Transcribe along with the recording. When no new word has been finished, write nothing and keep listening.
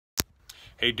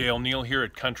Hey, Dale, Neal here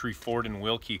at Country Ford in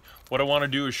Wilkie. What I want to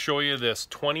do is show you this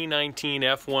 2019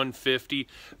 F150.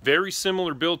 Very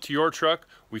similar build to your truck.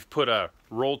 We've put a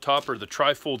roll top or the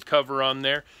trifold cover on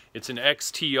there. It's an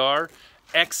XTR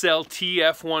XLT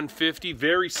F150.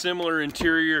 Very similar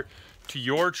interior to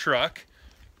your truck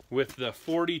with the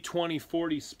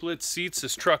 40-20-40 split seats.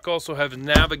 This truck also has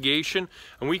navigation,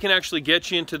 and we can actually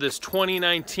get you into this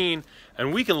 2019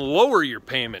 and we can lower your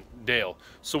payment, Dale.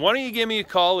 So why don't you give me a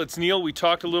call? It's Neal. We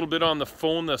talked a little bit on the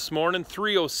phone this morning.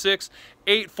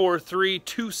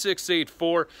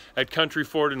 306-843-2684 at Country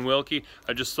Ford in Wilkie.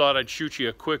 I just thought I'd shoot you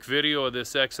a quick video of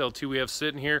this XLT we have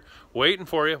sitting here waiting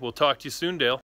for you. We'll talk to you soon, Dale.